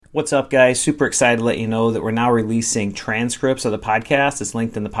What's up, guys? Super excited to let you know that we're now releasing transcripts of the podcast. It's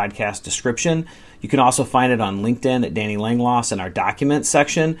linked in the podcast description. You can also find it on LinkedIn at Danny Langloss in our documents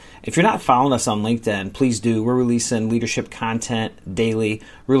section. If you're not following us on LinkedIn, please do. We're releasing leadership content daily,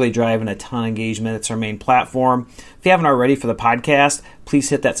 really driving a ton of engagement. It's our main platform. If you haven't already for the podcast, please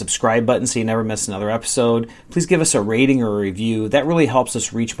hit that subscribe button so you never miss another episode. Please give us a rating or a review. That really helps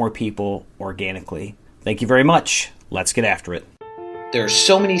us reach more people organically. Thank you very much. Let's get after it. There are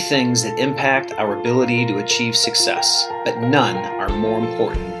so many things that impact our ability to achieve success, but none are more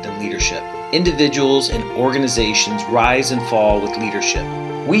important than leadership. Individuals and organizations rise and fall with leadership.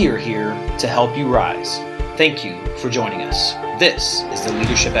 We are here to help you rise. Thank you for joining us. This is the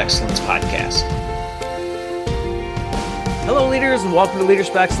Leadership Excellence Podcast. Hello, leaders, and welcome to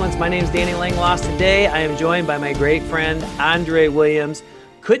Leadership Excellence. My name is Danny Langloss. Today, I am joined by my great friend, Andre Williams.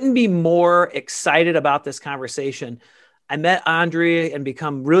 Couldn't be more excited about this conversation. I met Andre and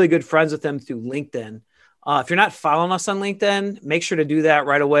become really good friends with him through LinkedIn. If you're not following us on LinkedIn, make sure to do that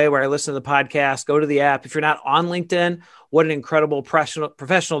right away where I listen to the podcast. Go to the app. If you're not on LinkedIn, what an incredible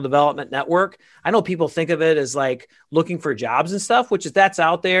professional development network. I know people think of it as like looking for jobs and stuff, that's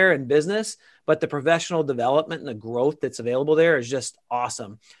out there in business, but the professional development and the growth that's available there is just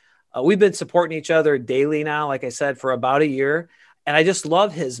awesome. We've been supporting each other daily now, like I said, for about a year. And I just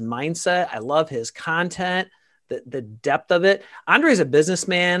love his mindset. I love his content. The depth of it. Andre is a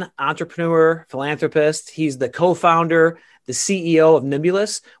businessman, entrepreneur, philanthropist. He's the co-founder, the CEO of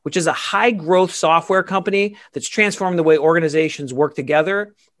Nimbulus, which is a high growth software company that's transformed the way organizations work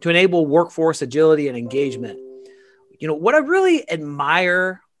together to enable workforce agility and engagement. You know, what I really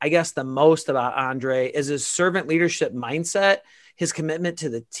admire, I guess, the most about Andre is his servant leadership mindset, his commitment to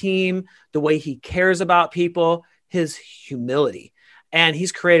the team, the way he cares about people, his humility. And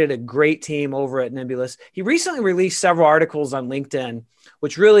he's created a great team over at Nimbulus. He recently released several articles on LinkedIn,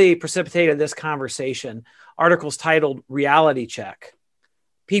 which really precipitated this conversation. Articles titled Reality Check,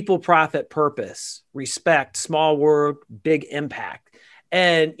 People, Profit, Purpose, Respect, Small World, Big Impact.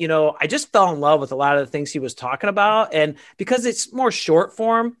 And, you know, I just fell in love with a lot of the things he was talking about. And because it's more short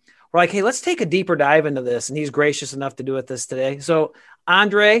form, we're like, hey, let's take a deeper dive into this. And he's gracious enough to do it this today. So,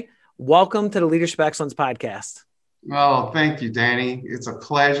 Andre, welcome to the Leadership Excellence Podcast. Well, thank you, Danny. It's a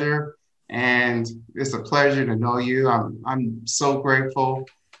pleasure, and it's a pleasure to know you. I'm so grateful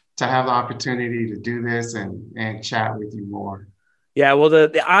to have the opportunity to do this and chat with you more. Yeah, well,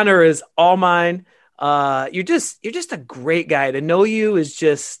 the honor is all mine. You're just a great guy. To know you is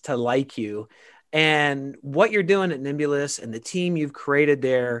just to like you, and what you're doing at Nimbulus and the team you've created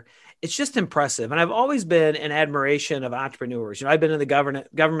there, it's just impressive. And I've always been in admiration of entrepreneurs. You know, I've been in the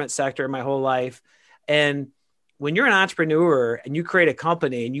government sector my whole life, and when you're an entrepreneur and you create a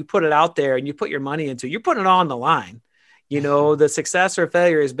company and you put it out there and you put your money into it, you're putting it all on the line. You know, the success or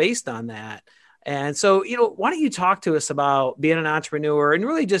failure is based on that. And so, you know, why don't you talk to us about being an entrepreneur and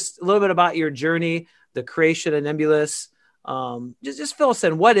really just a little bit about your journey, the creation of Nimbulus. Just fill us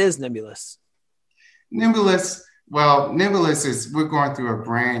in. What is Nimbulus? Nimbulus is, we're going through a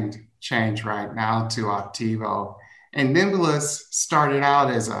brand change right now to Optivo. And Nimbulus started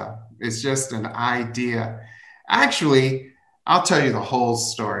out as just an idea. Actually, I'll tell you the whole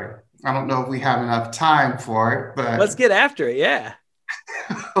story. I don't know if we have enough time for it, but let's get after it. Yeah.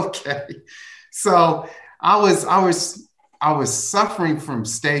 Okay. So I was suffering from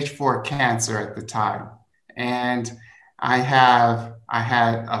stage 4 cancer at the time. And I had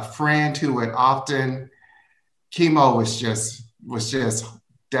a friend who would often, chemo was just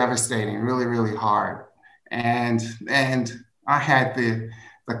devastating, really, really hard. And I had the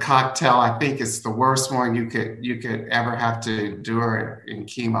cocktail. I think it's the worst one you could ever have to endure in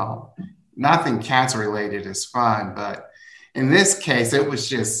chemo. Nothing cancer related is fun, but in this case, it was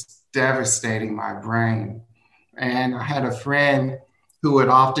just devastating my brain. And I had a friend who would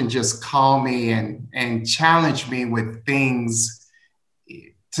often just call me and challenge me with things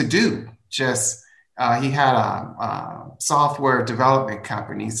to do. He had a software development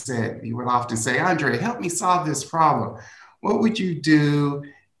company. He would often say, Andre, help me solve this problem. What would you do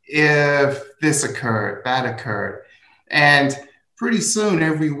if this occurred, that occurred? And pretty soon,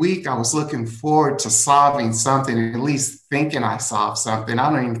 every week, I was looking forward to solving something, at least thinking I solved something. I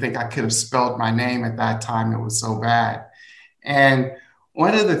don't even think I could have spelled my name at that time. It was so bad. And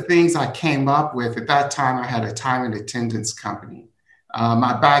one of the things I came up with at that time, I had a time and attendance company.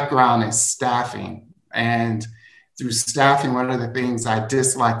 My background is staffing. And through staffing, one of the things I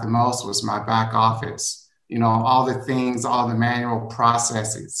disliked the most was my back office. You know, all the things, all the manual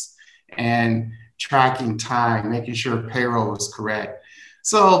processes and tracking time, making sure payroll was correct.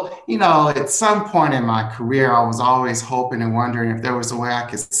 So, at some point in my career, I was always hoping and wondering if there was a way I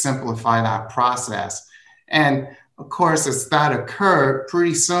could simplify that process. And of course, as that occurred,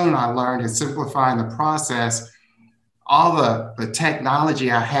 pretty soon I learned in simplifying the process, all the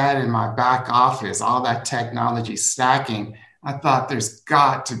technology I had in my back office, all that technology stacking, I thought there's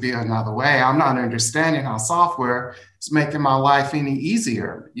got to be another way. I'm not understanding how software is making my life any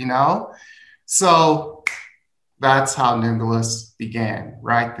easier. So that's how Nimbulous began,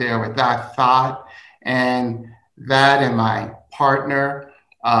 right there with that thought. And that and my partner,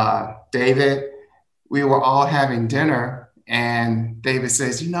 David, we were all having dinner. And David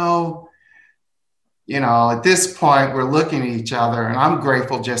says, at this point, we're looking at each other, and I'm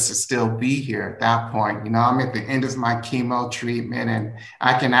grateful just to still be here at that point. I'm at the end of my chemo treatment, and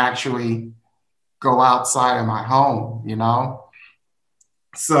I can actually go outside of my home.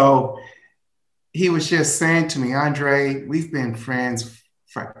 So he was just saying to me, Andre, we've been friends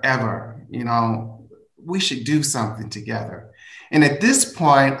forever. We should do something together. And at this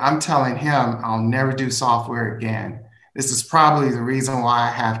point, I'm telling him I'll never do software again. This is probably the reason why I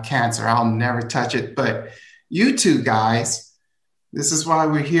have cancer. I'll never touch it. But you two guys, this is why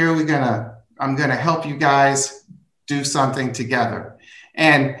we're here. I'm gonna help you guys do something together.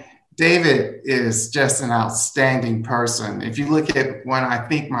 And David is just an outstanding person. If you look at when I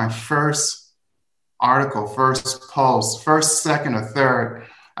think my first article, first post, first, second, or third,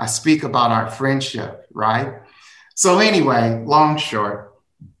 I speak about our friendship, right? So anyway, long short,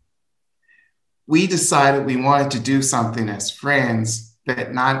 we decided we wanted to do something as friends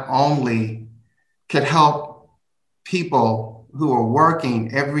that not only could help people who are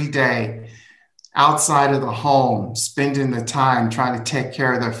working every day outside of the home, spending the time trying to take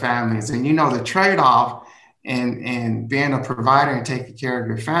care of their families. And the trade-off in being a provider and taking care of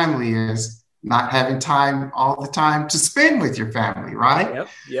your family is not having time all the time to spend with your family, right?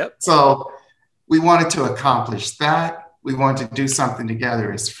 Yep. So we wanted to accomplish that. We wanted to do something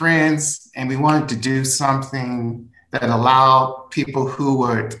together as friends, and we wanted to do something that allowed people who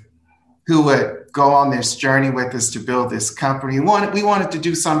would go on this journey with us to build this company. We wanted to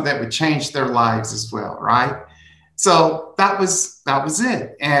do something that would change their lives as well, right? So that was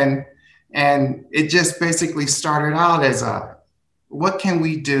it, and it just basically started out as what can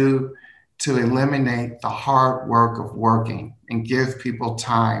we do to eliminate the hard work of working and give people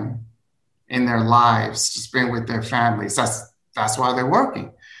time in their lives to spend with their families. That's why they're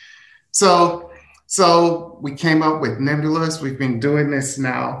working. So we came up with Nimbulous. We've been doing this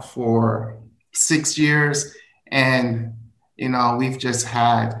now for 6 years. And, we've just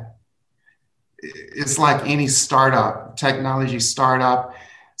it's like any startup, technology startup.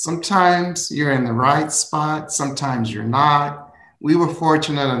 Sometimes you're in the right spot. Sometimes you're not. We were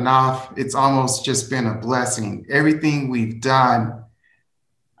fortunate enough. It's almost just been a blessing. Everything we've done,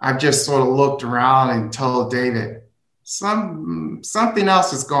 I've just sort of looked around and told David, something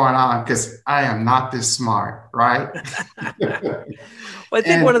else is going on because I am not this smart, right? Well, I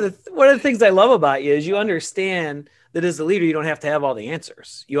think one of the things I love about you is you understand that as a leader, you don't have to have all the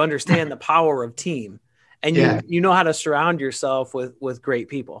answers. You understand the power of team, and you know how to surround yourself with great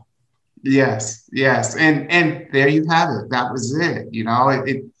people. Yes. And there you have it. That was it.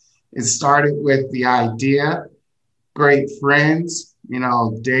 It started with the idea, great friends,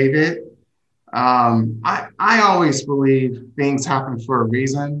 David. I always believe things happen for a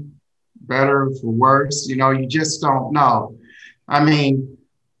reason, better or for worse. You just don't know. I mean,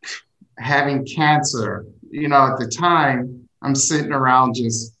 having cancer, at the time, I'm sitting around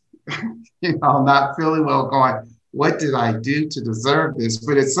just, not feeling well, going, what did I do to deserve this?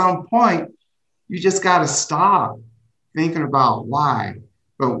 But at some point, you just got to stop thinking about why.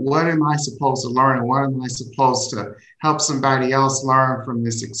 But what am I supposed to learn? And what am I supposed to help somebody else learn from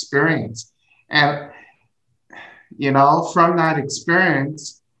this experience? And, from that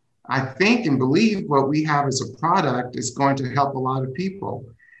experience, I think and believe what we have as a product is going to help a lot of people.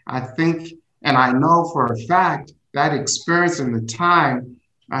 I think, and I know for a fact, that experience and the time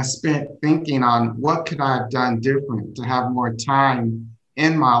I spent thinking on what could I have done different to have more time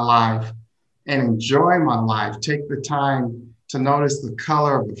in my life and enjoy my life, take the time to notice the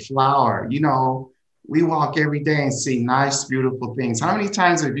color of the flower. We walk every day and see nice, beautiful things. How many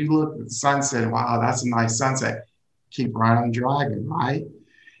times have you looked at the sunset? Wow, that's a nice sunset. Keep right on driving, right?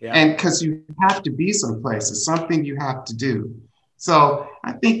 Yeah. And because you have to be someplace, it's something you have to do. So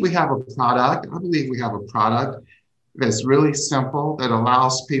I think we have a product. I believe we have a product that's really simple, that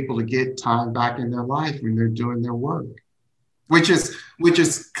allows people to get time back in their life when they're doing their work, which is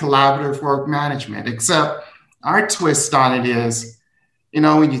collaborative work management. Except our twist on it is,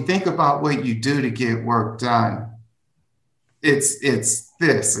 when you think about what you do to get work done, it's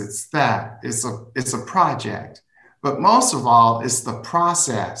this, it's that, it's a project. But most of all, it's the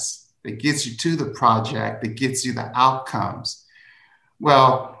process that gets you to the project, that gets you the outcomes.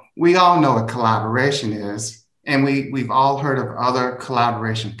 Well, we all know what collaboration is, and we've all heard of other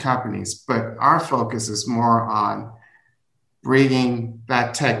collaboration companies, but our focus is more on bringing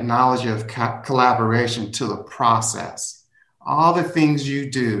that technology of collaboration to the process. All the things you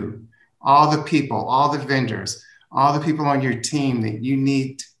do, all the people, all the vendors, all the people on your team that you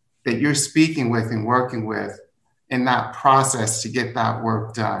need, that you're speaking with and working with in that process to get that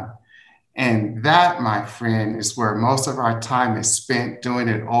work done. And that, my friend, is where most of our time is spent doing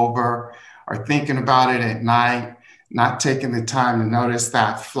it over or thinking about it at night, not taking the time to notice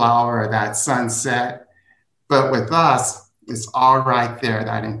that flower or that sunset. But with us, it's all right there.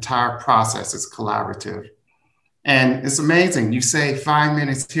 That entire process is collaborative. And it's amazing. You say 5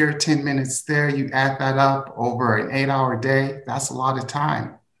 minutes here, 10 minutes there, you add that up over an 8-hour day. That's a lot of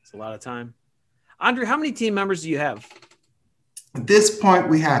time. It's a lot of time. Andre, how many team members do you have? At this point,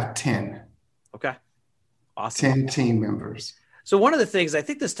 we have 10. Okay. Awesome. 10 team members. So one of the things, I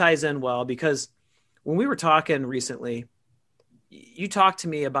think this ties in well, because when we were talking recently, you talked to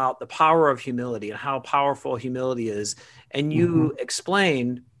me about the power of humility and how powerful humility is. And you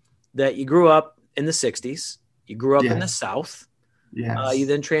explained that you grew up in the 60s. You grew up in the South. Yes. You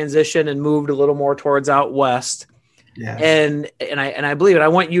then transitioned and moved a little more towards out West. Yes. And I believe it. I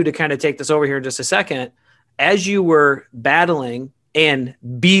want you to kind of take this over here in just a second. As you were battling and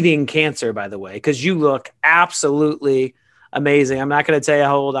beating cancer, by the way, because you look absolutely amazing. I'm not going to tell you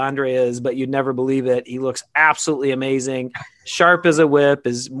how old Andre is, but you'd never believe it. He looks absolutely amazing, sharp as a whip,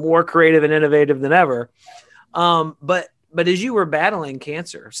 is more creative and innovative than ever. But as you were battling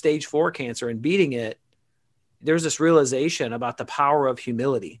cancer, stage 4 cancer, and beating it, there's this realization about the power of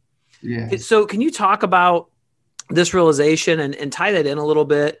humility. Yeah. So can you talk about this realization and tie that in a little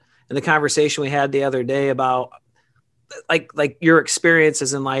bit in the conversation we had the other day about like your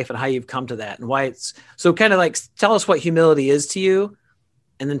experiences in life and how you've come to that and why it's so kind of like, tell us what humility is to you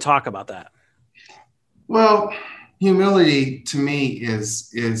and then talk about that. Well, humility to me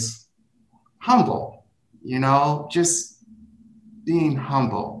is humble, just being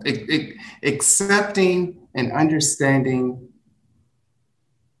humble, accepting and understanding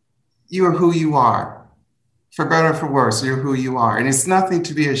you are who you are, for better or for worse, you're who you are. And it's nothing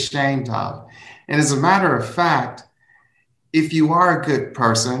to be ashamed of. And as a matter of fact, if you are a good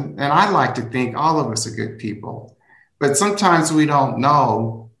person, and I like to think all of us are good people, but sometimes we don't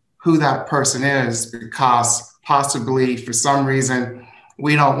know who that person is because possibly for some reason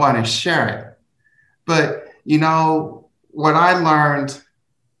we don't want to share it. But what I learned,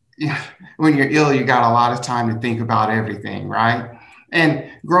 when you're ill, you got a lot of time to think about everything, right?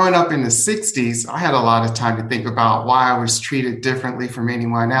 And growing up in the 60s, I had a lot of time to think about why I was treated differently from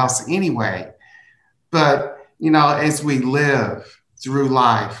anyone else anyway. But as we live through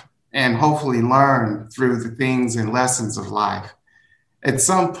life and hopefully learn through the things and lessons of life, at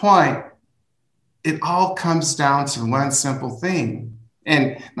some point, it all comes down to one simple thing.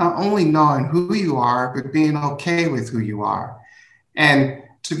 And not only knowing who you are, but being okay with who you are. And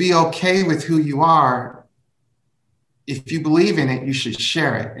to be okay with who you are, if you believe in it, you should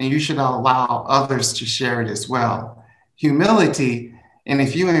share it and you should allow others to share it as well. Humility, and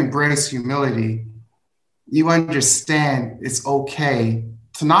if you embrace humility, you understand it's okay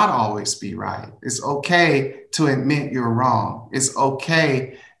to not always be right. It's okay to admit you're wrong. It's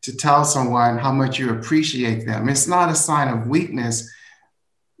okay to tell someone how much you appreciate them. It's not a sign of weakness.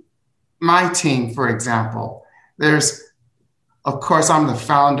 My team, for example, of course, I'm the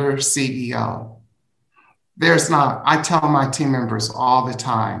founder, CEO. I tell my team members all the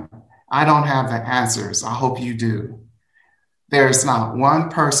time, I don't have the answers. I hope you do. There's not one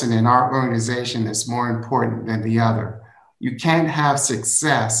person in our organization that's more important than the other. You can't have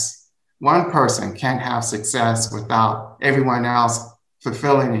success. One person can't have success without everyone else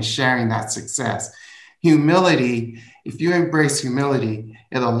fulfilling and sharing that success. Humility, if you embrace humility,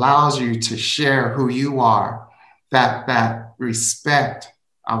 it allows you to share who you are, that respect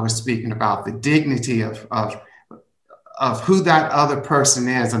I was speaking about, the dignity of who that other person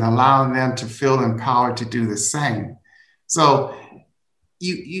is and allowing them to feel empowered to do the same. So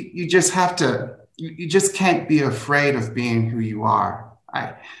you just have to, you just can't be afraid of being who you are.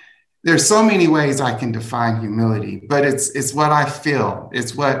 There's so many ways I can define humility, but it's what I feel.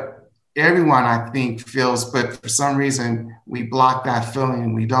 It's what everyone I think feels, but for some reason we block that feeling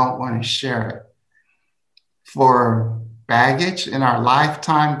and we don't want to share it. For baggage in our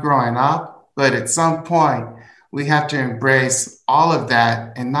lifetime growing up, but at some point we have to embrace all of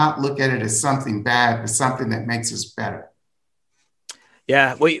that and not look at it as something bad, but something that makes us better.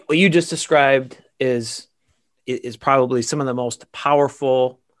 Yeah. What you just described is probably some of the most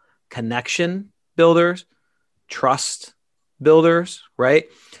powerful connection builders, trust builders, right?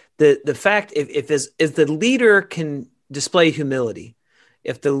 The fact if the leader can display humility,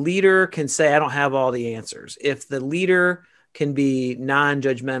 if the leader can say, I don't have all the answers, if the leader can be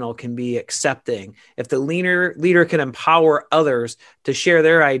non-judgmental, can be accepting, if the leader can empower others to share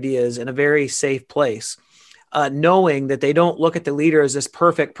their ideas in a very safe place, knowing that they don't look at the leader as this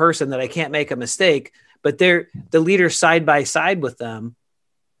perfect person that I can't make a mistake, but they're the leader side by side with them,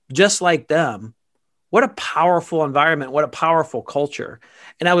 just like them. What a powerful environment. What a powerful culture.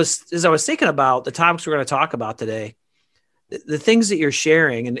 And as I was thinking about the topics we're going to talk about today, the things that you're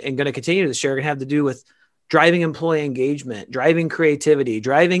sharing and going to continue to share are going to have to do with driving employee engagement, driving creativity,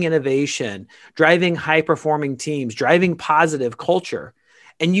 driving innovation, driving high performing teams, driving positive culture.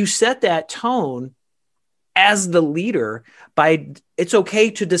 And you set that tone as the leader by it's okay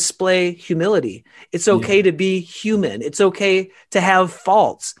to display humility. It's okay to be human. It's okay to have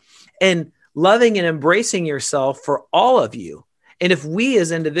faults, and loving and embracing yourself for all of you. And if we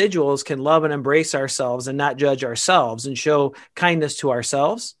as individuals can love and embrace ourselves and not judge ourselves and show kindness to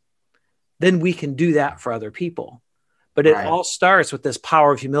ourselves, then we can do that for other people. But it all starts with this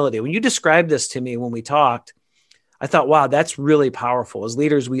power of humility. When you described this to me when we talked, I thought, wow, that's really powerful. As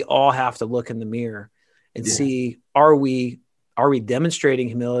leaders, we all have to look in the mirror and see, are we demonstrating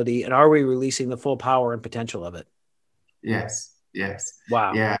humility, and are we releasing the full power and potential of it? Yes. Yes.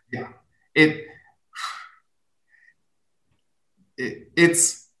 Wow. Yeah.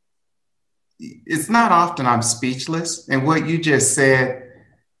 It's not often I'm speechless. And what you just said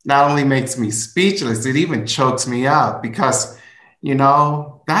not only makes me speechless, it even chokes me up because,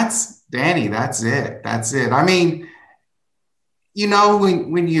 that's Danny, that's it. That's it. I mean,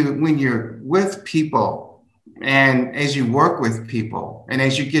 when you're with people and as you work with people and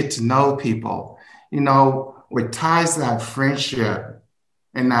as you get to know people, what ties that friendship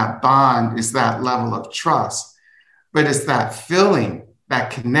and that bond is that level of trust, but it's that feeling,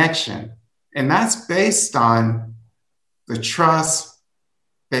 that connection. And that's based on the trust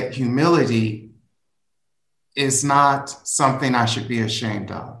that humility is not something I should be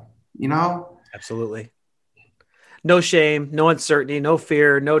ashamed of, Absolutely. No shame, no uncertainty, no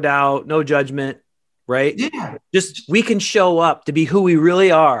fear, no doubt, no judgment, right? Yeah. Just we can show up to be who we really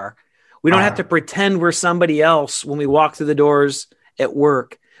are. We don't have to pretend we're somebody else when we walk through the doors at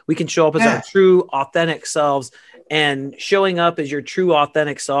work. We can show up as our true, authentic selves, and showing up as your true,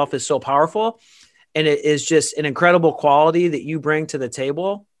 authentic self is so powerful. And it is just an incredible quality that you bring to the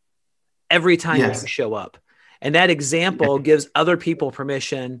table every time you show up. And that example gives other people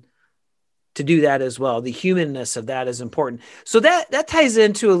permission to do that as well. The humanness of that is important. So that ties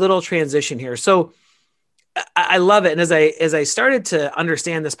into a little transition here. So I love it. And as I started to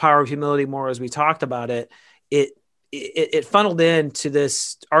understand this power of humility more, as we talked about it, it funneled into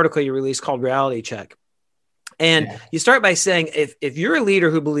this article you released called Reality Check. And you start by saying, if you're a leader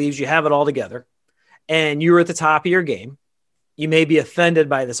who believes you have it all together and you're at the top of your game, you may be offended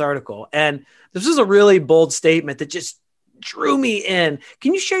by this article. And this is a really bold statement that just drew me in.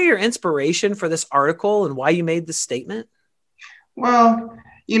 Can you share your inspiration for this article and why you made this statement? Well,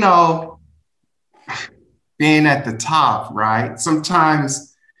 being at the top, right?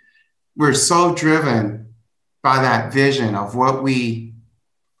 Sometimes we're so driven by that vision of what we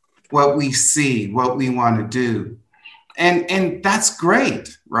see, what we want to do. And that's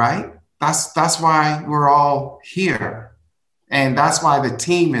great, right? That's why we're all here. And that's why the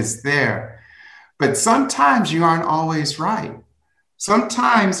team is there. But sometimes you aren't always right.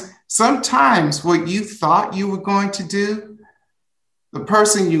 Sometimes what you thought you were going to do, the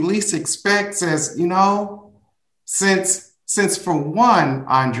person you least expect says, since for one,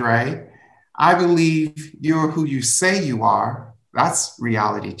 Andre, I believe you're who you say you are. That's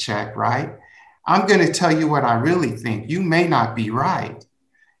reality check, right? I'm going to tell you what I really think. You may not be right.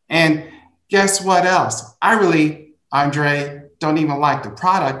 And guess what else? I really, Andre, don't even like the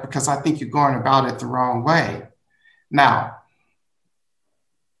product because I think you're going about it the wrong way. Now,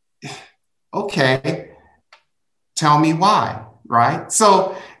 okay, tell me why, right?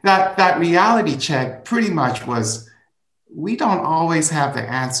 So that reality check pretty much was, we don't always have the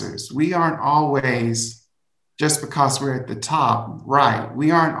answers. We aren't always, just because we're at the top, right? We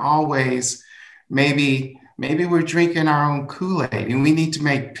aren't always, maybe we're drinking our own Kool-Aid and we need to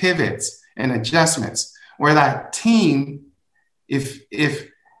make pivots and adjustments where that team, if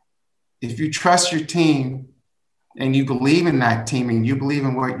you trust your team and you believe in that team and you believe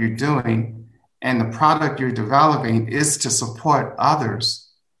in what you're doing and the product you're developing is to support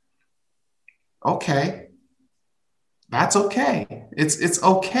others, okay, That's okay. It's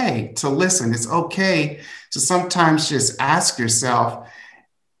okay to listen. It's okay to sometimes just ask yourself,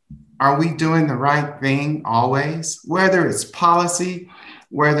 are we doing the right thing always? Whether it's policy,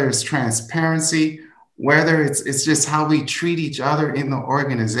 whether it's transparency, whether it's just how we treat each other in the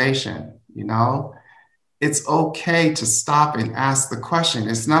organization, you know? It's okay to stop and ask the question.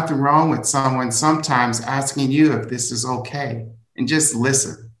 There's nothing wrong with someone sometimes asking you if this is okay, and just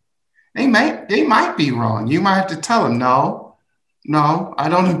listen. They might be wrong. You might have to tell them, no, I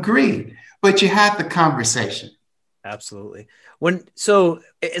don't agree. But you had the conversation. Absolutely. So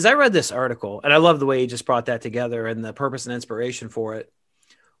as I read this article, and I love the way you just brought that together and the purpose and inspiration for it,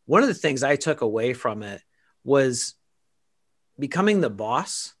 one of the things I took away from it was becoming the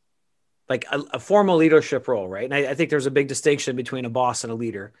boss, like a formal leadership role, right? And I think there's a big distinction between a boss and a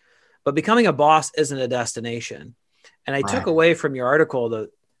leader, but becoming a boss isn't a destination. And I took away from your article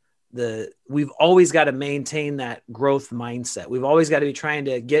we've always got to maintain that growth mindset. We've always got to be trying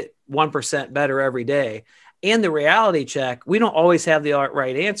to get 1% better every day. And the reality check, we don't always have the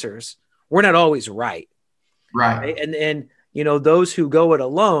right answers. We're not always right. Right. And those who go it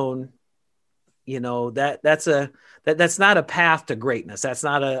alone, that's not a path to greatness. That's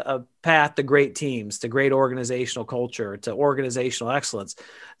not a path to great teams, to great organizational culture, to organizational excellence.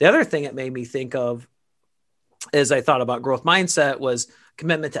 The other thing it made me think of as I thought about growth mindset was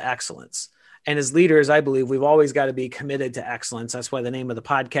commitment to excellence. And as leaders, I believe we've always got to be committed to excellence. That's why the name of the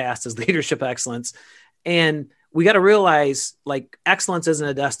podcast is Leadership Excellence. And we got to realize, like, excellence isn't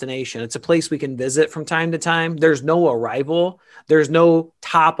a destination. It's a place we can visit from time to time. There's no arrival. There's no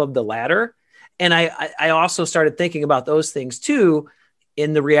top of the ladder. And I also started thinking about those things too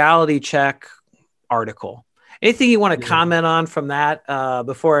in the reality check article. Anything you want to comment on from that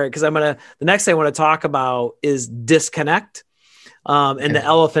before? Because the next thing I want to talk about is disconnect and the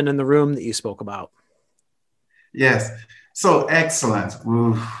elephant in the room that you spoke about. Yes. So excellence.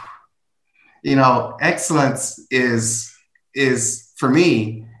 Ooh. Excellence is for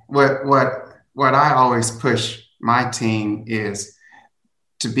me, what I always push my team is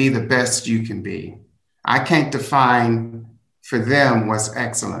to be the best you can be. I can't define for them what's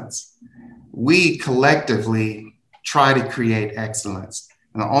excellence. We collectively try to create excellence.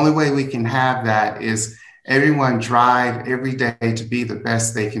 And the only way we can have that is everyone drive every day to be the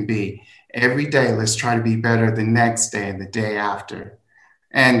best they can be. Every day, let's try to be better the next day and the day after.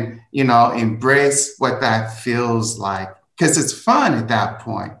 And, embrace what that feels like, because it's fun at that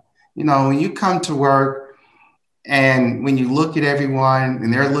point. When you come to work and when you look at everyone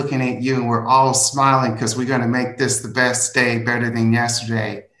and they're looking at you and we're all smiling because we're going to make this the best day, better than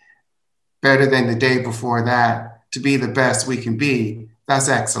yesterday, better than the day before that, to be the best we can be. That's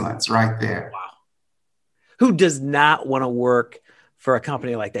excellence right there. Wow. Who does not want to work for a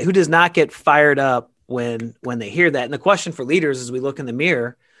company like that? Who does not get fired up when they hear that? And the question for leaders as we look in the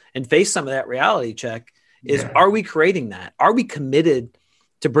mirror and face some of that reality check is, Are we creating that? Are we committed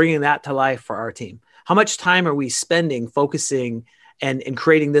to bringing that to life for our team? How much time are we spending focusing and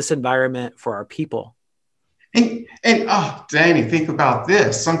creating this environment for our people? And Danny, think about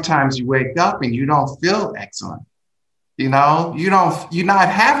this. Sometimes you wake up and you don't feel excellent. You're not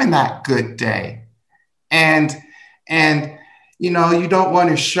having that good day. And you don't want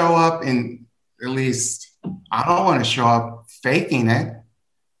to show up, and at least I don't want to show up faking it.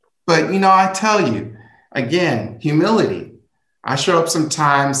 But, I tell you, again, humility. I show up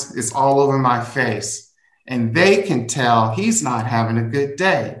sometimes, it's all over my face, and they can tell he's not having a good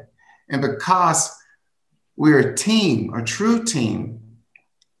day. And because we're a team, a true team,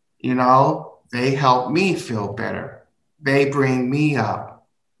 they help me feel better. They bring me up.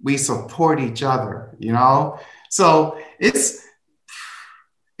 We support each other, So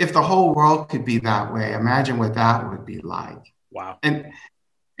if the whole world could be that way, imagine what that would be like. Wow. And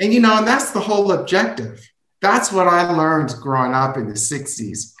that's the whole objective. That's what I learned growing up in the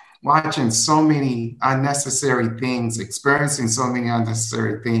 60s, watching so many unnecessary things, experiencing so many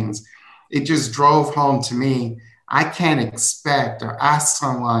unnecessary things. It just drove home to me, I can't expect or ask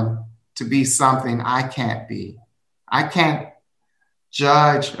someone to be something I can't be. I can't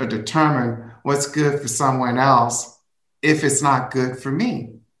judge or determine what's good for someone else if it's not good for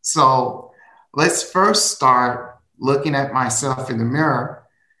me. So let's first start looking at myself in the mirror.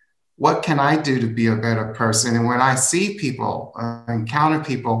 What can I do to be a better person? And when I see people, encounter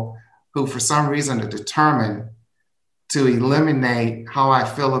people who for some reason are determined to eliminate how I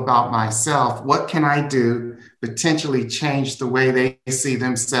feel about myself, what can I do potentially change the way they see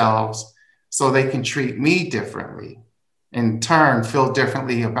themselves so they can treat me differently, in turn feel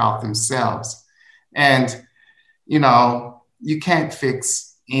differently about themselves? And, you can't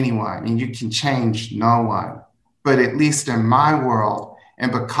fix anyone and you can change no one. but at least in my world,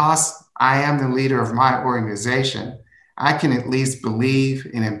 and because I am the leader of my organization, I can at least believe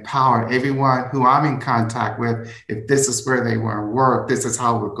and empower everyone who I'm in contact with. If this is where they want to work, this is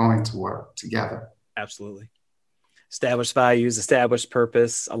how we're going to work together. Absolutely. Established values, established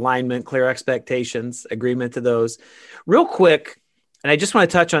purpose, alignment, clear expectations, agreement to those. Real quick, and I just want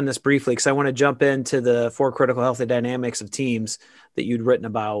to touch on this briefly because I want to jump into the 4 critical healthy dynamics of teams that you'd written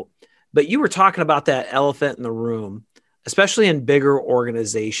about. But you were talking about that elephant in the room, especially in bigger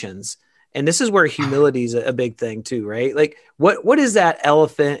organizations. And this is where humility is a big thing too, right? Like what is that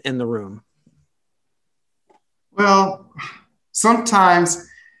elephant in the room? Well, sometimes,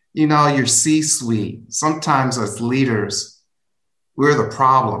 your C-suite, sometimes as leaders, we're the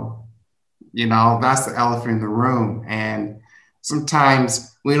problem. That's the elephant in the room. And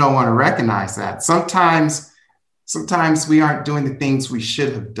sometimes we don't want to recognize that. Sometimes we aren't doing the things we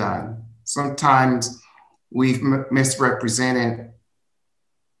should have done. Sometimes we've misrepresented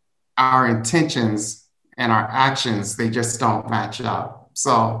our intentions and our actions. They just don't match up.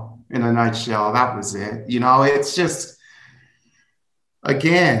 So in a nutshell, that was it. It's just,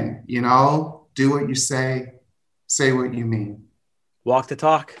 again, do what you say what you mean. Walk the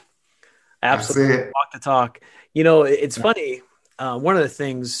talk. Absolutely. Walk the talk. It's funny. One of the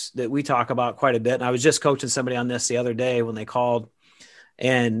things that we talk about quite a bit, and I was just coaching somebody on this the other day when they called,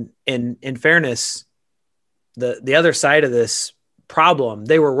 and in fairness, the other side of this problem,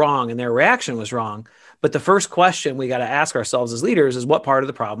 they were wrong and their reaction was wrong. But the first question we got to ask ourselves as leaders is, what part of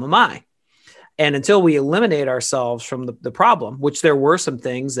the problem am I? And until we eliminate ourselves from the problem, which there were some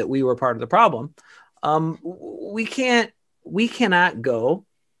things that we were part of the problem, we cannot go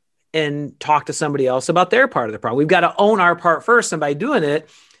and talk to somebody else about their part of the problem. We've got to own our part first. And by doing it,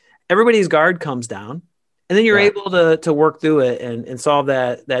 everybody's guard comes down, and then you're able to work through it and solve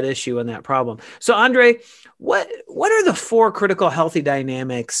that issue and that problem. So Andre, what are the 4 critical healthy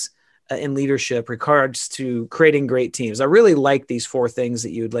dynamics in leadership regards to creating great teams? I really like these 4 things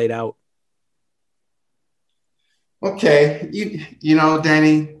that you had laid out. Okay.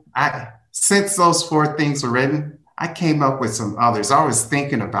 Danny, since those 4 things were written, I came up with some others. I was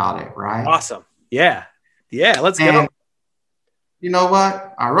thinking about it, right? Awesome. Yeah. Let's go. You know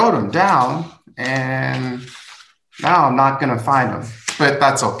what? I wrote them down, and now I'm not going to find them, but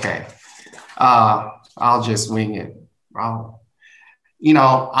that's okay. I'll just wing it.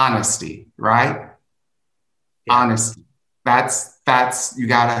 Honesty, right? Yeah. Honesty. That's you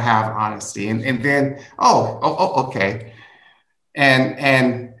got to have honesty. And then, okay.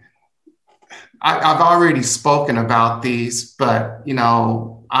 And I've already spoken about these, but,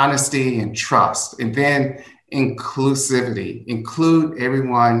 honesty and trust, and then inclusivity, include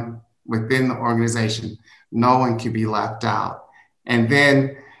everyone within the organization. No one can be left out. And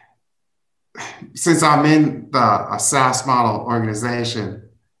then, since I'm in a SaaS model organization,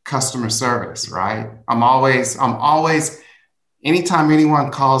 customer service, right? I'm always, anytime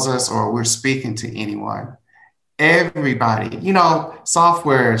anyone calls us or we're speaking to anyone, everybody,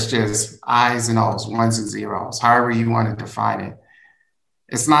 software is just I's and O's, ones and zeros, however you want to define it.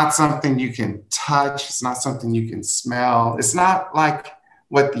 It's not something you can touch. It's not something you can smell. It's not like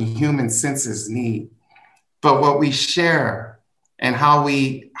what the human senses need, but what we share and how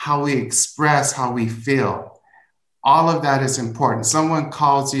we express how we feel. All of that is important. Someone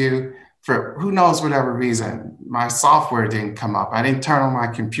calls you for who knows whatever reason. My software didn't come up. I didn't turn on my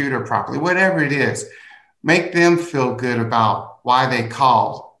computer properly, whatever it is. Make them feel good about why they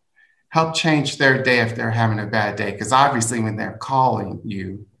called. Help change their day if they're having a bad day. Because obviously when they're calling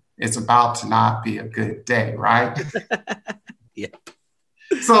you, it's about to not be a good day, right? Yeah.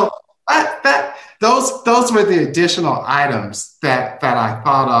 So those were the additional items that I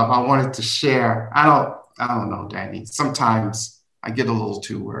thought of. I wanted to share. I don't know, Danny. Sometimes I get a little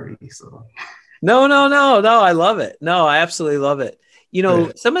too wordy. So No. I love it. No, I absolutely love it.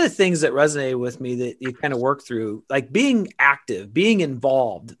 Some of the things that resonated with me that you kind of work through, like being active, being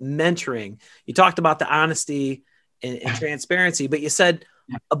involved, mentoring. You talked about the honesty and transparency, but you said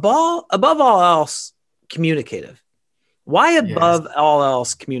above all else, communicative. Why above all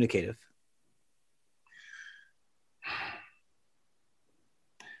else communicative?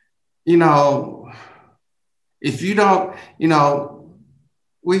 If you don't,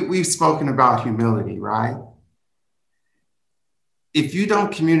 we've spoken about humility, right? If you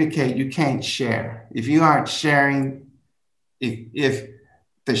don't communicate, you can't share. If you aren't sharing, if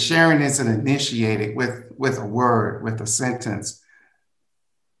the sharing isn't initiated with a word, with a sentence,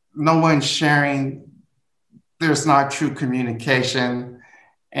 no one's sharing, there's not true communication.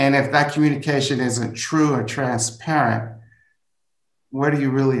 And if that communication isn't true or transparent, what are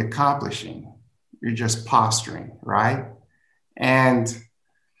you really accomplishing? you're just posturing, right? And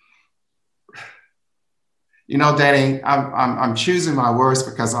Danny, I'm choosing my words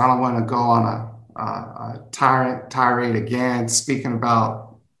because I don't want to go on a tirade again, speaking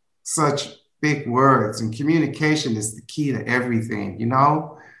about such big words. And communication is the key to everything.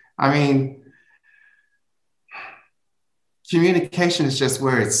 I mean, communication is just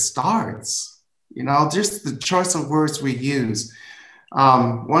where it starts. Just the choice of words we use.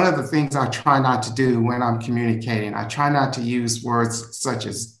 One of the things I try not to do when I'm communicating, I try not to use words such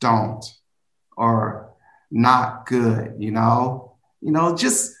as don't or not good,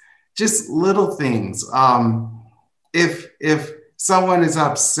 just little things. If someone is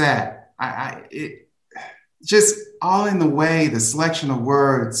upset, just all in the way, the selection of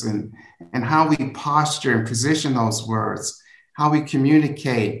words and how we posture and position those words, how we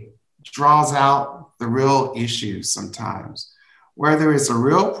communicate draws out the real issues sometimes, whether it's a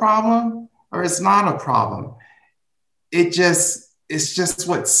real problem or it's not a problem. It's just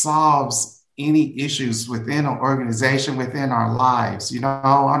what solves any issues within an organization, within our lives.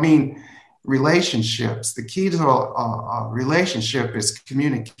 I mean, relationships, the key to a relationship is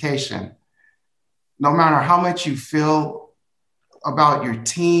communication. No matter how much you feel about your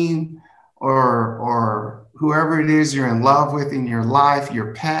team or whoever it is you're in love with in your life,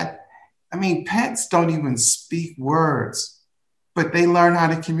 your pet. I mean, pets don't even speak words, but they learn how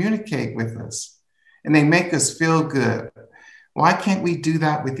to communicate with us and they make us feel good. Why can't we do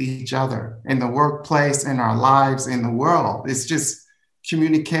that with each other in the workplace, in our lives, in the world? It's just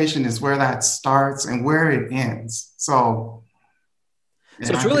communication is where that starts and where it ends. So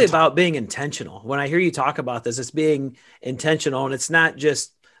it's really about being intentional. When I hear you talk about this, it's being intentional, and it's not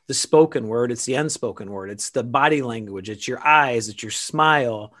just the spoken word, it's the unspoken word. It's the body language, it's your eyes, it's your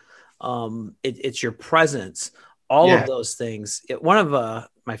smile, it's your presence, all of those things. One of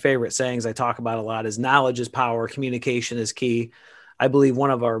my favorite sayings I talk about a lot is knowledge is power, communication is key. I believe one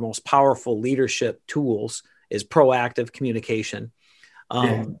of our most powerful leadership tools is proactive communication.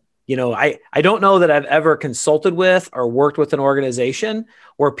 I don't know that I've ever consulted with or worked with an organization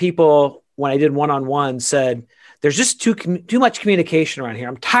where people, when I did one-on-one, said, there's just too much communication around here.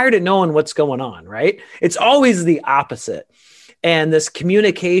 I'm tired of knowing what's going on, right? It's always the opposite. And this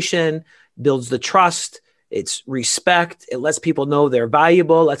communication builds the trust. It's respect. It lets people know they're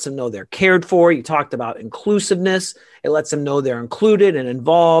valuable, lets them know they're cared for. You talked about inclusiveness. It lets them know they're included and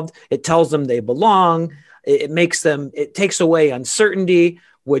involved. It tells them they belong. It takes away uncertainty,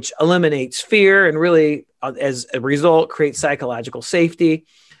 which eliminates fear and really, as a result, creates psychological safety.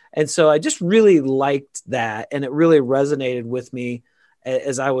 And so I just really liked that. And it really resonated with me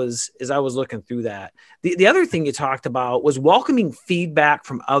as I was looking through that. The other thing you talked about was welcoming feedback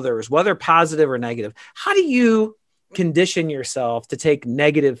from others, whether positive or negative. How do you condition yourself to take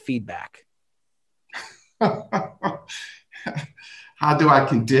negative feedback? How do I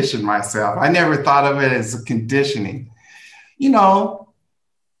condition myself? I never thought of it as a conditioning.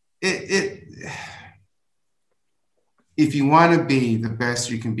 If you want to be the best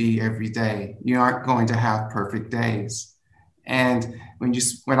you can be every day, you aren't going to have perfect days. And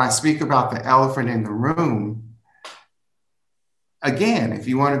when I speak about the elephant in the room, again, if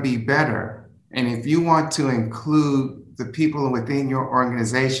you want to be better, and if you want to include the people within your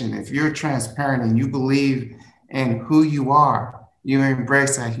organization, if you're transparent and you believe in who you are, you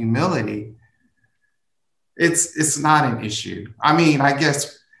embrace that humility, it's not an issue. I mean, I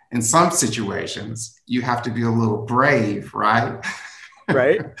guess in some situations, you have to be a little brave, right?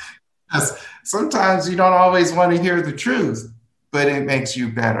 Right. Because sometimes you don't always want to hear the truth, but it makes you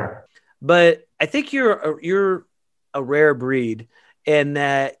better. But I think you're a rare breed in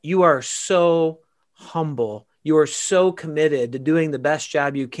that you are so humble. You are so committed to doing the best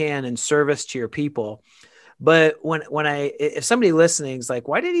job you can in service to your people. But if somebody listening is like,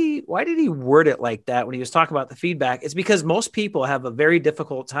 why did he word it like that when he was talking about the feedback? It's because most people have a very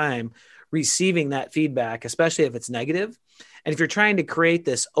difficult time receiving that feedback, especially if it's negative. And if you're trying to create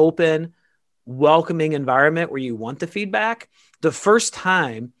this open, welcoming environment where you want the feedback, the first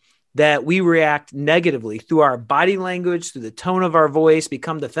time that we react negatively through our body language, through the tone of our voice,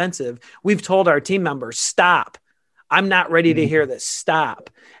 become defensive, we've told our team members, stop. I'm not ready to hear this. Stop.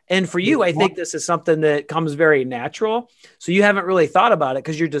 And for you, I think this is something that comes very natural. So you haven't really thought about it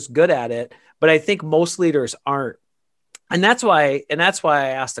because you're just good at it. But I think most leaders aren't. And that's why I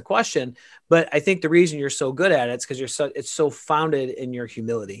asked the question. But I think the reason you're so good at it is because it's so founded in your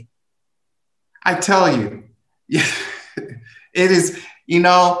humility. I tell you, it is,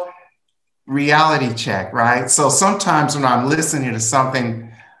 reality check, right? So sometimes when I'm listening to something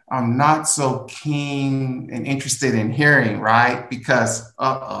I'm not so keen and interested in hearing, right? Because,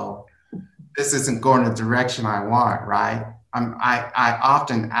 this isn't going the direction I want, right? I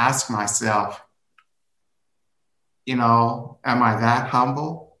often ask myself, am I that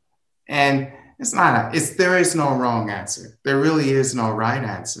humble? And there is no wrong answer. There really is no right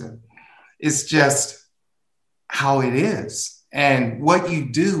answer. It's just how it is. And what you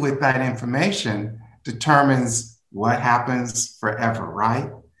do with that information determines what happens forever,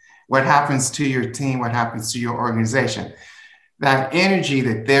 right? What happens to your team, what happens to your organization. That energy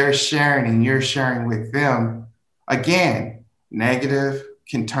that they're sharing and you're sharing with them, again, negative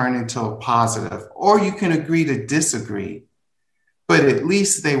can turn into a positive, or you can agree to disagree, but at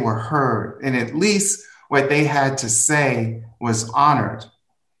least they were heard, and at least what they had to say was honored.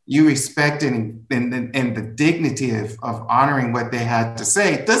 You respected and the dignity of honoring what they had to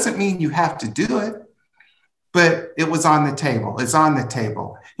say. It doesn't mean you have to do it, but it was on the table. It's on the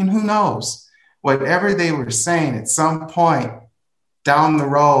table. And who knows, whatever they were saying at some point down the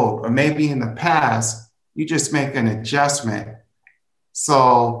road, or maybe in the past, you just make an adjustment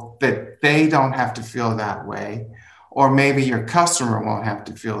so that they don't have to feel that way, or maybe your customer won't have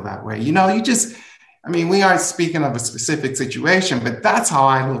to feel that way. We aren't speaking of a specific situation, but that's how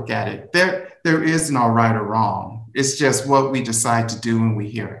I look at it. There is no right or wrong. It's just what we decide to do when we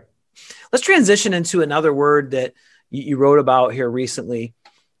hear it. Let's transition into another word that you wrote about here recently.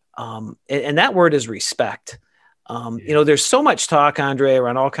 And that word is respect. There's so much talk, Andre,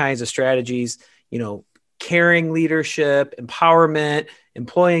 around all kinds of strategies, caring leadership, empowerment,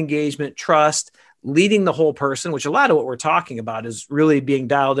 employee engagement, trust, leading the whole person, which a lot of what we're talking about is really being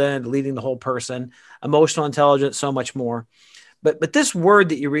dialed in, leading the whole person, emotional intelligence, so much more. But this word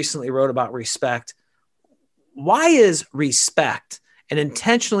that you recently wrote about, respect, why is respect and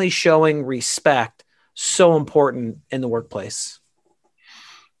intentionally showing respect so important in the workplace?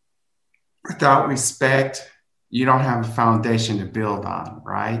 Without respect, you don't have a foundation to build on,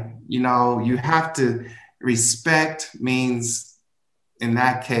 right? You have to respect means, in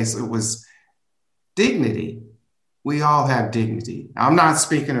that case, it was dignity. We all have dignity. I'm not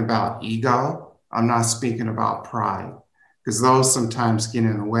speaking about ego. I'm not speaking about pride, because those sometimes get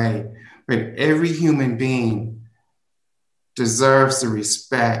in the way. But every human being deserves the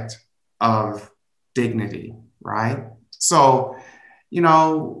respect of dignity, right? So,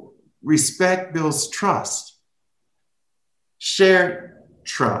 respect builds trust. Shared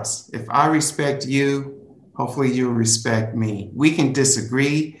trust. If I respect you, hopefully you'll respect me. We can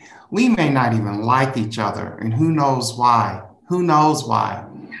disagree. We may not even like each other, and who knows why?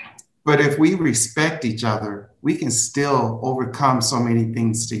 But if we respect each other, we can still overcome so many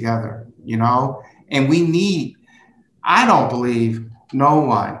things together, And I don't believe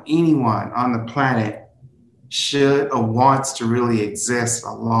anyone on the planet should or wants to really exist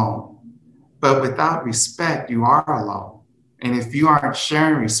alone. But without respect, you are alone. And if you aren't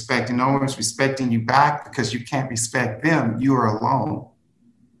sharing respect and no one's respecting you back because you can't respect them, you are alone.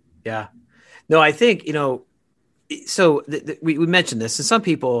 Yeah. No, I think, so we mentioned this, and some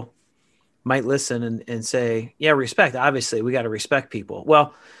people might listen and say, yeah, respect. Obviously, we got to respect people.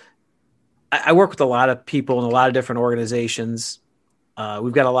 Well, I work with a lot of people in a lot of different organizations.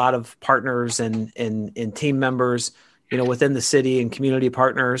 We've got a lot of partners and team members, within the city and community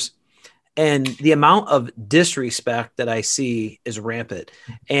partners. And the amount of disrespect that I see is rampant.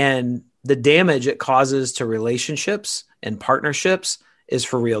 And the damage it causes to relationships and partnerships is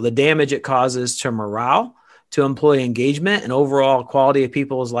for real. The damage it causes to morale, to employee engagement, and overall quality of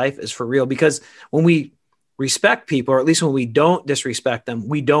people's life is for real. Because when we respect people, or at least when we don't disrespect them,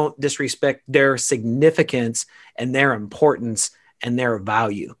 we don't disrespect their significance and their importance and their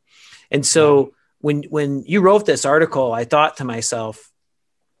value. And so when you wrote this article, I thought to myself,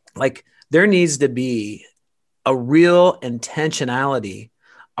 there needs to be a real intentionality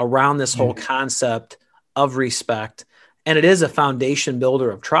around this whole concept of respect. And it is a foundation builder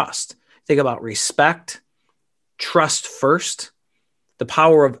of trust. Think about respect, trust first, the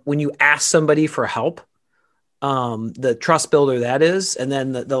power of when you ask somebody for help, the trust builder that is. And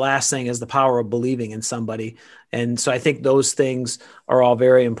then the last thing is the power of believing in somebody. And so I think those things are all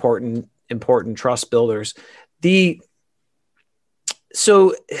very important trust builders.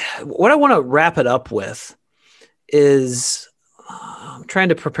 So what I want to wrap it up with is I'm trying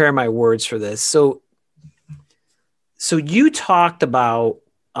to prepare my words for this. So you talked about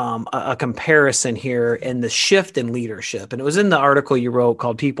a comparison here and the shift in leadership. And it was in the article you wrote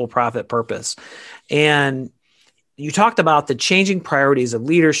called People, Profit, Purpose. And you talked about the changing priorities of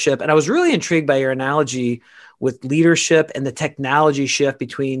leadership. And I was really intrigued by your analogy with leadership and the technology shift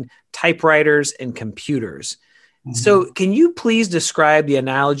between typewriters and computers. Mm-hmm. So can you please describe the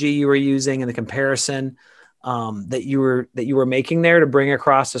analogy you were using and the comparison that you were making there to bring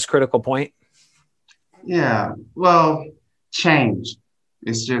across this critical point? Yeah. Well, change.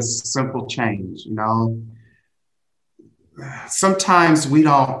 It's just simple change. Sometimes we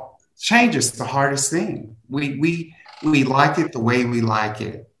don't, change is the hardest thing. We like it the way we like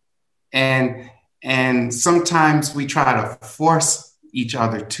it. And sometimes we try to force each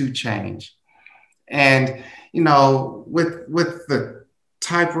other to change. And with the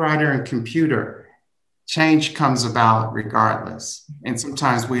typewriter and computer, change comes about regardless. And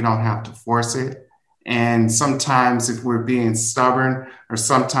sometimes we don't have to force it. And sometimes if we're being stubborn, or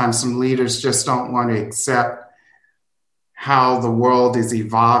sometimes some leaders just don't want to accept how the world is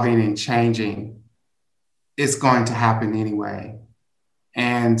evolving and changing, it's going to happen anyway.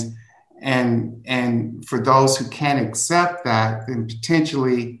 And for those who can't accept that, then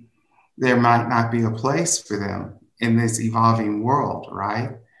potentially there might not be a place for them in this evolving world,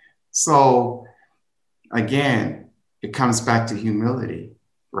 right? So again, it comes back to humility,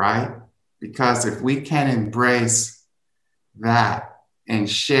 right? Because if we can embrace that and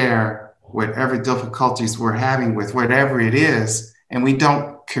share whatever difficulties we're having with whatever it is, and we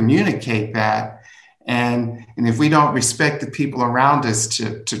don't communicate that, and if we don't respect the people around us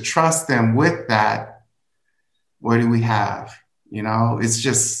to trust them with that, what do we have?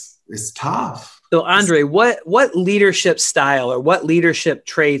 It's tough. So Andre, what leadership style or what leadership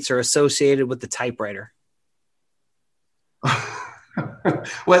traits are associated with the typewriter?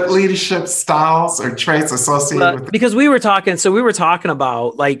 What leadership styles or traits associated with because we were talking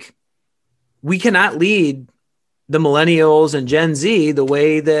about, like, we cannot lead the millennials and Gen Z the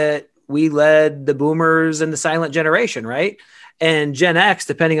way that we led the boomers and the silent generation, right? And Gen X,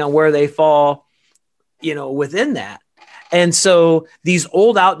 depending on where they fall, within that. And so these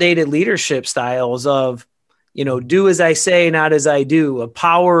old outdated leadership styles of, do as I say, not as I do, of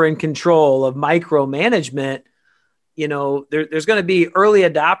power and control, of micromanagement, there's going to be early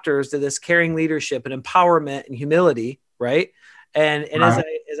adopters to this caring leadership and empowerment and humility, right? And right.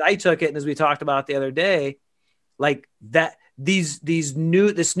 As I took it, and as we talked about the other day, like that, this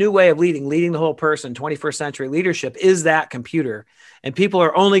new way of leading the whole person, 21st century leadership, is that computer. And people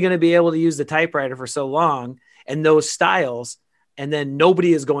are only going to be able to use the typewriter for so long and those styles, and then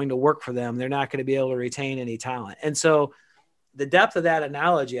nobody is going to work for them. They're not going to be able to retain any talent. And so the depth of that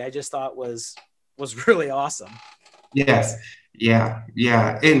analogy, I just thought was really awesome. Yes. Yeah.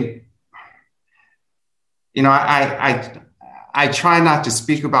 Yeah. And, I try not to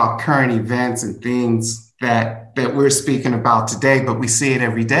speak about current events and things that we're speaking about today, but we see it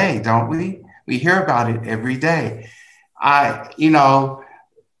every day, don't we? We hear about it every day. When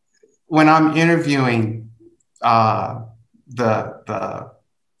I'm interviewing the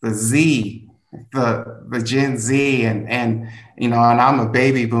Z, the Gen Z, and I'm a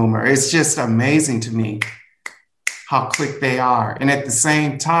baby boomer, it's just amazing to me how quick they are. And at the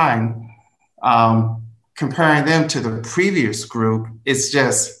same time, comparing them to the previous group, it's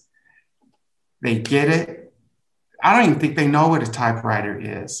just, they get it. I don't even think they know what a typewriter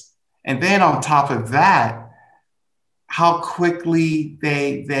is. And then on top of that, how quickly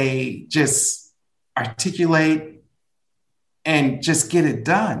they just articulate and just get it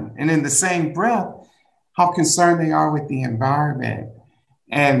done. And in the same breath, how concerned they are with the environment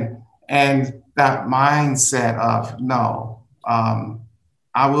and that mindset of, no,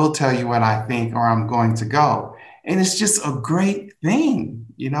 I will tell you what I think, or I'm going to go. And it's just a great thing,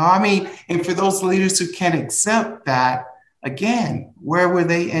 and for those leaders who can accept that, again, where will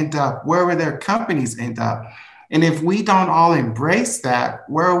they end up? Where will their companies end up? And if we don't all embrace that,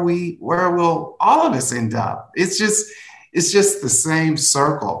 where will all of us end up? It's just the same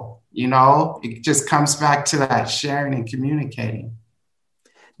circle, it just comes back to that sharing and communicating.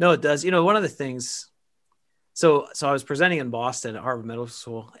 No, it does. One of the things, so I was presenting in Boston at Harvard Medical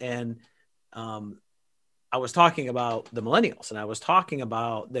School, and I was talking about the millennials, and I was talking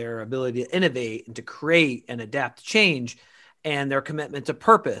about their ability to innovate and to create and adapt to change, and their commitment to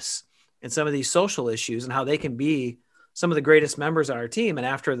purpose and some of these social issues, and how they can be some of the greatest members on our team. And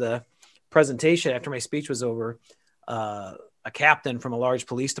after the presentation, after my speech was over, a captain from a large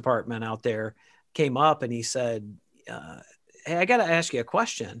police department out there came up and he said, hey, I got to ask you a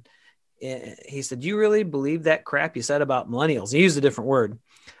question. He said, do you really believe that crap you said about millennials? He used a different word.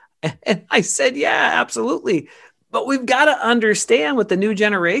 And I said, yeah, absolutely. But we've got to understand, with the new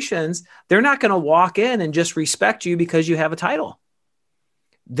generations, they're not going to walk in and just respect you because you have a title.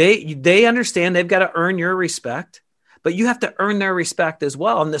 They understand they've got to earn your respect, but you have to earn their respect as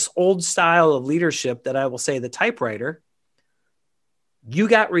well. And this old style of leadership that I will say, the typewriter,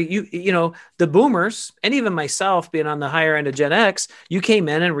 the boomers, and even myself being on the higher end of Gen X, you came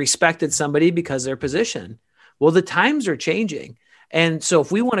in and respected somebody because of their position. Well, the times are changing. And so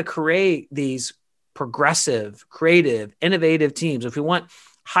if we want to create these progressive, creative, innovative teams, if we want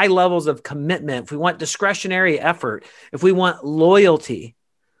high levels of commitment, if we want discretionary effort, if we want loyalty,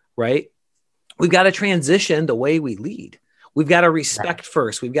 right? We've got to transition the way we lead. We've got to respect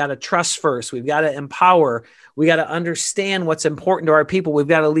first. We've got to trust first. We've got to empower. We got to understand what's important to our people. We've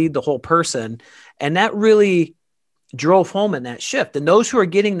got to lead the whole person. And that really drove home in that shift. And those who are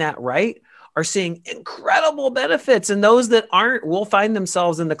getting that right are seeing incredible benefits. And those that aren't will find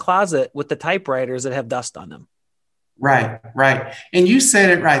themselves in the closet with the typewriters that have dust on them. Right, right. And you said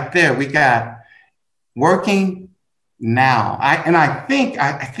it right there. We got working now. I think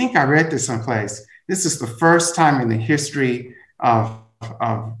I read this someplace. This is the first time in the history of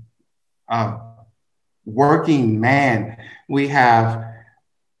working man. We have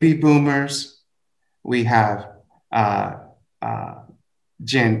baby boomers, we have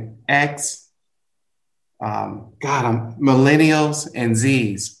Gen X, millennials and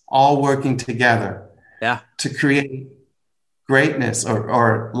Zs all working together to create greatness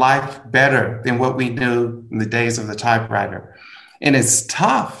or life better than what we knew in the days of the typewriter. And it's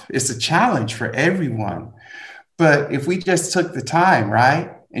tough. It's a challenge for everyone. But if we just took the time,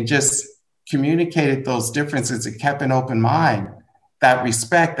 right, and just communicated those differences and kept an open mind, that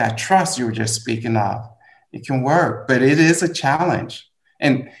respect, that trust you were just speaking of, it can work. But it is a challenge.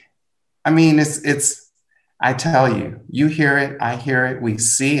 And I mean, it's I tell you, you hear it, I hear it, we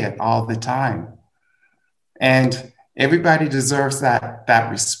see it all the time. And everybody deserves that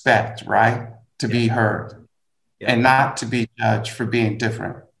respect, right? To be heard and not to be judged for being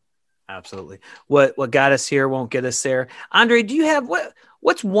different. Absolutely. What got us here won't get us there. Andre, do you have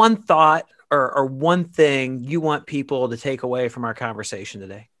what's one thought or one thing you want people to take away from our conversation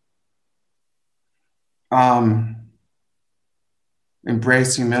today?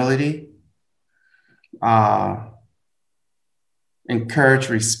 Embrace humility, encourage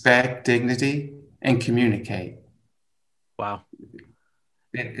respect, dignity, and communicate. Wow.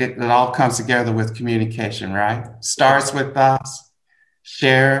 It all comes together with communication, right? Starts with us,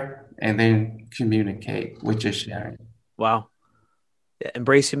 share, and then communicate, which is sharing. Wow.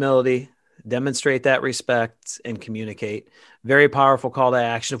 Embrace humility, demonstrate that respect, and communicate. Very powerful call to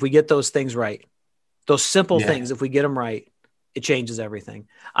action. If we get those things right, those simple things, if we get them right, it changes everything.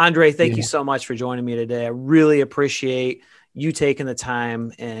 Andre, thank you so much for joining me today. I really appreciate you taking the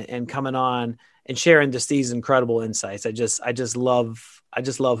time and coming on and sharing just these incredible insights. I just love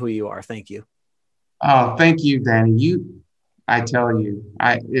who you are. Thank you. Oh, thank you, Danny. I tell you,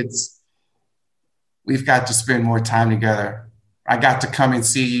 we've got to spend more time together. I got to come and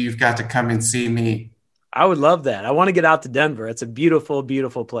see you. You've got to come and see me. I would love that. I want to get out to Denver. It's a beautiful,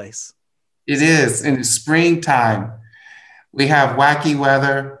 beautiful place. It is. In the springtime, we have wacky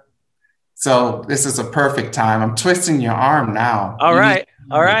weather. So this is a perfect time. I'm twisting your arm now. All right.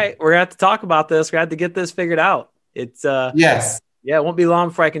 We're going to have to talk about this. We're going to have to get this figured out. It's yes. Yeah, it won't be long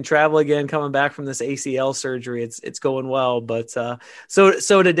before I can travel again, coming back from this ACL surgery. It's going well. But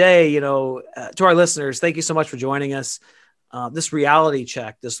so today, to our listeners, thank you so much for joining us. This reality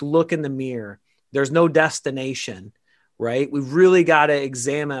check, this look in the mirror, there's no destination, right? We've really got to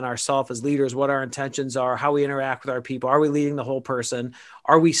examine ourselves as leaders, what our intentions are, how we interact with our people. Are we leading the whole person?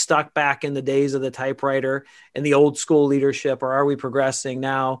 Are we stuck back in the days of the typewriter and the old school leadership, or are we progressing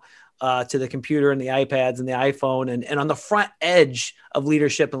now to the computer and the iPads and the iPhone and on the front edge of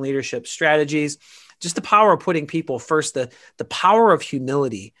leadership and leadership strategies? Just the power of putting people first, the power of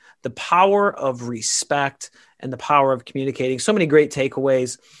humility, the power of respect, and the power of communicating. So many great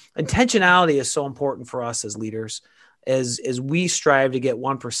takeaways. Intentionality is so important for us as leaders, as we strive to get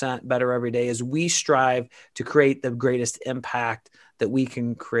 1% better every day, as we strive to create the greatest impact that we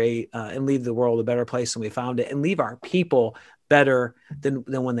can create and leave the world a better place than we found it, and leave our people better than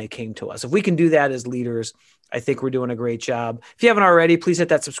when they came to us. If we can do that as leaders, I think we're doing a great job. If you haven't already, please hit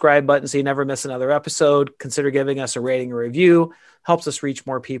that subscribe button so you never miss another episode. Consider giving us a rating or review. Helps us reach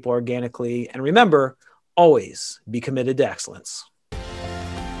more people organically. And remember, always be committed to excellence.